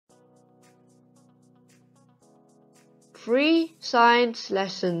3 science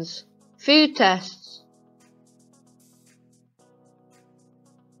lessons. Food tests.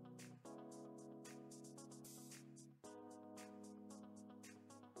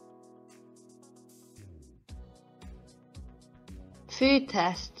 Food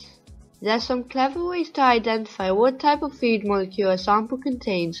tests. There are some clever ways to identify what type of food molecule a sample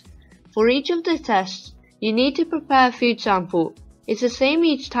contains. For each of the tests, you need to prepare a food sample. It's the same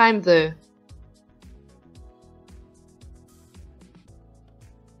each time though.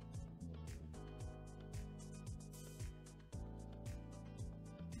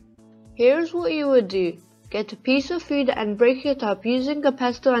 Here's what you would do. Get a piece of food and break it up using a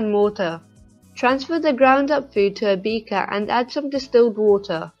pestle and mortar. Transfer the ground up food to a beaker and add some distilled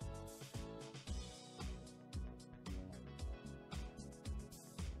water.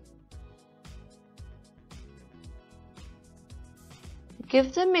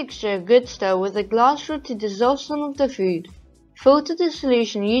 Give the mixture a good stir with a glass rod to dissolve some of the food. Filter the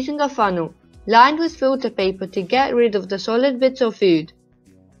solution using a funnel, lined with filter paper to get rid of the solid bits of food.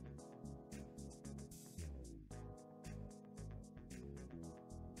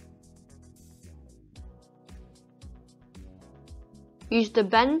 Use the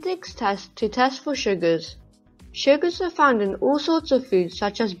Benedict's test to test for sugars. Sugars are found in all sorts of foods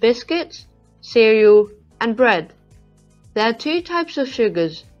such as biscuits, cereal, and bread. There are 2 types of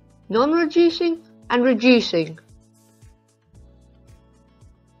sugars, non-reducing and reducing.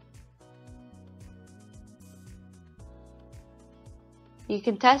 You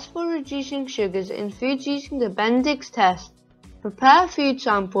can test for reducing sugars in foods using the Benedict's test. Prepare a food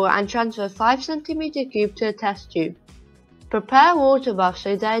sample and transfer 5 cm cube to a test tube. Prepare a water bath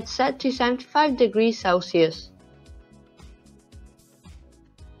so that it's set to 75 degrees Celsius.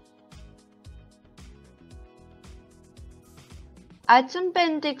 Add some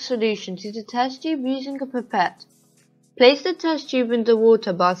Benedict solution to the test tube using a pipette. Place the test tube in the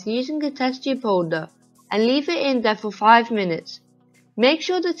water bath using a test tube holder and leave it in there for 5 minutes. Make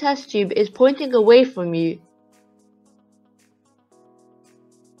sure the test tube is pointing away from you.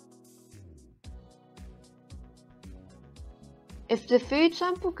 If the food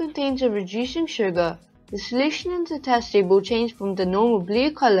sample contains a reducing sugar, the solution in the test tube will change from the normal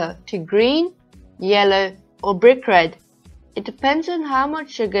blue color to green, yellow, or brick red. It depends on how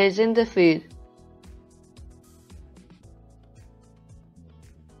much sugar is in the food.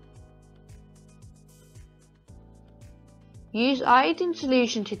 Use iodine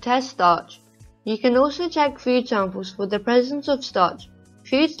solution to test starch. You can also check food samples for the presence of starch.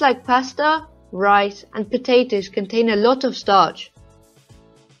 Foods like pasta, rice, and potatoes contain a lot of starch.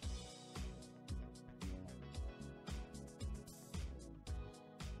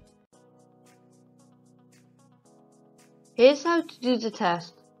 Here's how to do the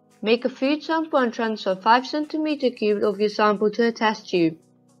test. Make a food sample and transfer 5 cm cubes of your sample to a test tube.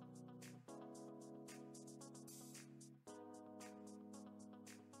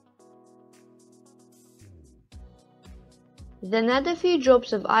 Then add a few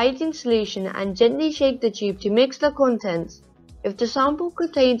drops of iodine solution and gently shake the tube to mix the contents. If the sample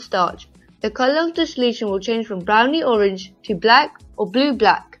contains starch, the color of the solution will change from browny orange to black or blue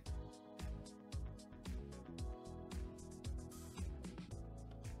black.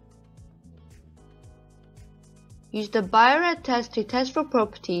 Use the biuret test to test for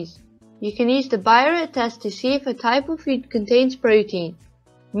properties. You can use the biuret test to see if a type of food contains protein.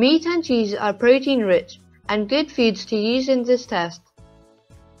 Meat and cheese are protein rich and good foods to use in this test.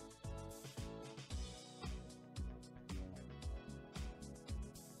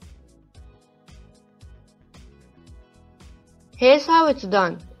 Here's how it's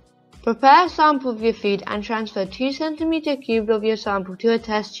done. Prepare a sample of your food and transfer 2 cm cubes of your sample to a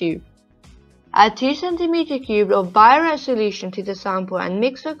test tube. Add 2 cm cubes of biuret solution to the sample and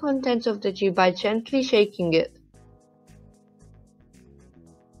mix the contents of the tube by gently shaking it.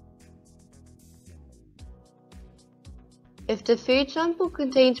 If the food sample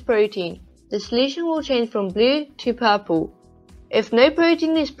contains protein, the solution will change from blue to purple. If no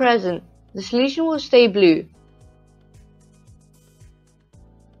protein is present, the solution will stay blue.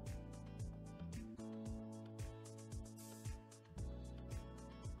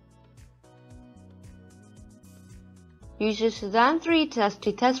 Use the Sudan III test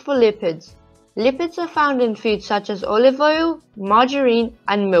to test for lipids. Lipids are found in foods such as olive oil, margarine,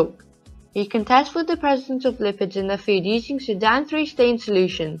 and milk. You can test for the presence of lipids in the food using Sudan III stain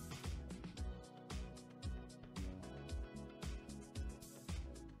solution.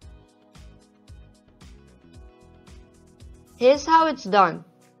 Here's how it's done.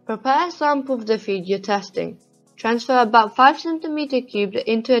 Prepare a sample of the food you're testing. Transfer about 5 cm cubes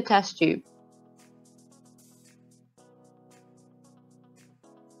into a test tube.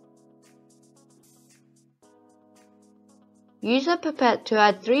 Use a pipette to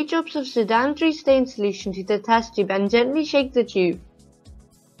add 3 drops of Sudan III stain solution to the test tube and gently shake the tube.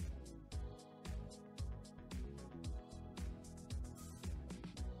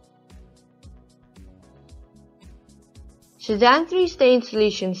 Sudan III stain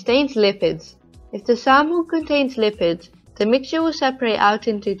solution stains lipids. If the sample contains lipids, the mixture will separate out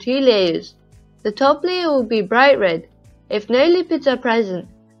into 2 layers. The top layer will be bright red. If no lipids are present,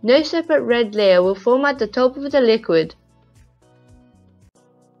 no separate red layer will form at the top of the liquid.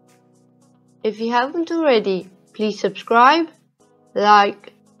 If you haven't already, please subscribe,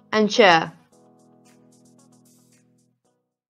 like, and share.